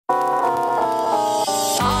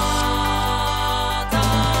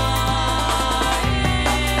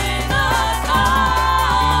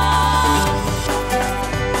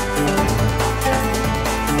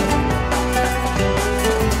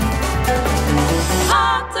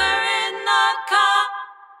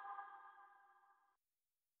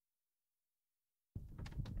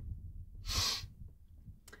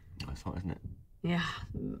That's hot, isn't it? Yeah.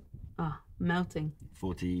 Oh, melting.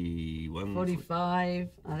 41. 45,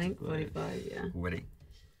 I think. 45, yeah. Already.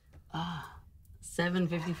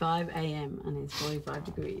 7:55 a.m. and it's 45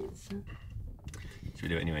 degrees. Should we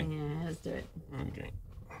do it anyway? Yeah, let's do it. Okay.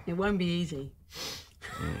 It won't be easy.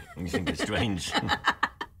 You think it's strange.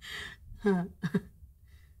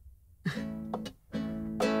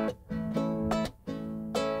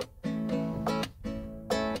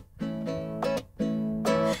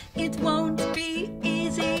 It won't be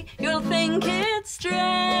easy, you'll think it's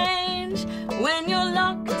strange when you're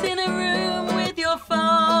locked in a room with your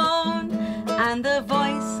phone and the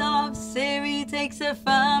voice of Siri takes a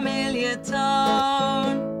familiar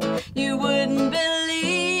tone. You wouldn't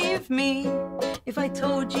believe me if I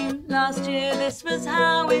told you last year this was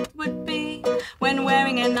how it would be when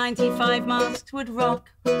wearing a 95 mask would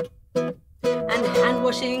rock and hand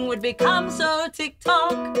washing would become so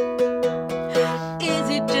TikTok. Is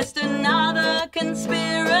it just another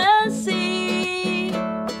conspiracy?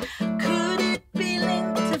 Could it be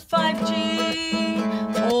linked to 5G?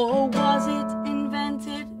 Or was it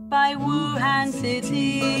invented by Wuhan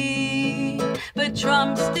City? But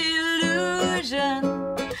Trump's delusion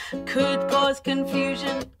could cause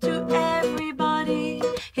confusion to everybody.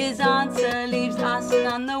 His answer leaves us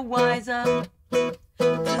none the wiser.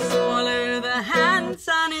 To swallow the hand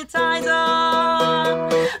sanitizer.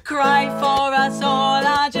 Cry for us all,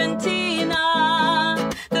 Argentina.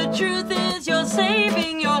 The truth is you're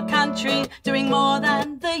saving your country, doing more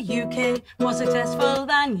than the UK, more successful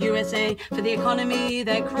than USA. For the economy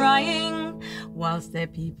they're crying, whilst their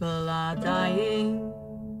people are dying.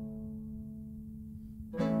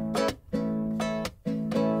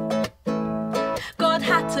 God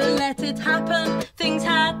had to let it happen, things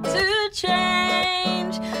had to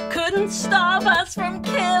change. Couldn't stop us from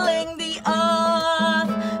killing the earth.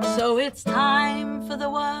 So it's time for the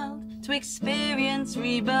world to experience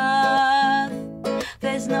rebirth.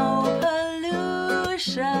 There's no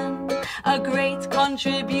pollution, a great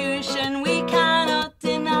contribution we cannot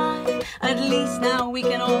deny. At least now we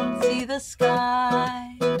can all see the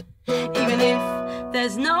sky, even if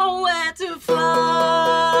there's nowhere to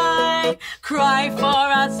fly. Cry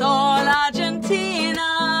for us all, Argentina.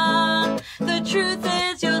 The truth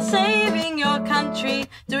is you're saving your country,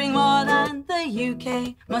 doing more than the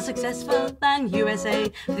UK, more successful than USA.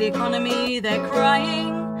 For the economy they're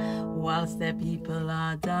crying, whilst their people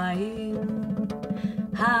are dying.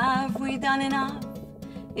 Have we done enough?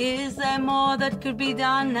 Is there more that could be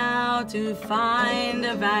done now to find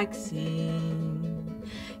a vaccine?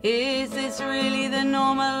 Is this really the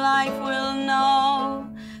normal life we'll know?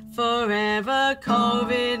 Forever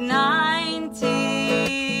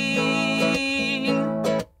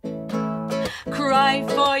COVID-19. Cry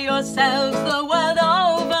for yourselves the world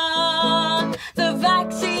over. The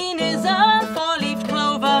vaccine is a four-leaf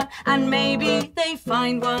clover, and maybe they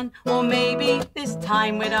find one, or maybe this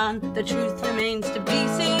time we're done. The truth remains to be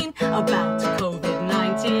seen about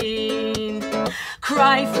COVID-19.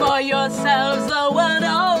 Cry for yourselves the world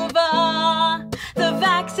over. The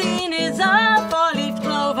vaccine is a four-leaf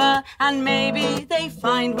clover, and maybe they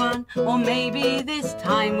find one, or maybe this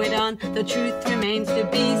time we're done. The truth remains to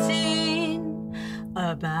be seen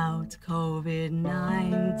about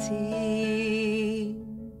COVID-19.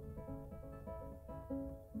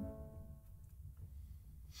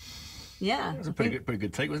 Yeah. That was a pretty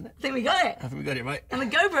good take, wasn't it? I think we got it. I think we got it right. And the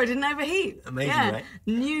GoPro didn't overheat. Amazing, yeah. right?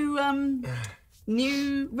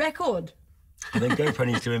 New record. I think GoPro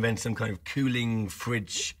needs to invent some kind of cooling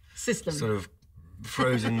fridge System. sort of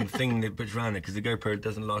frozen thing that puts around it, because the GoPro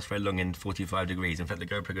doesn't last very long in 45 degrees. In fact, the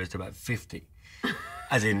GoPro goes to about 50,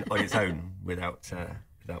 as in on its own, without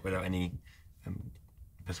any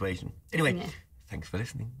persuasion. Anyway, Yeah. thanks for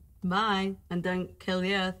listening. Bye, and don't kill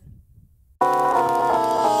the earth.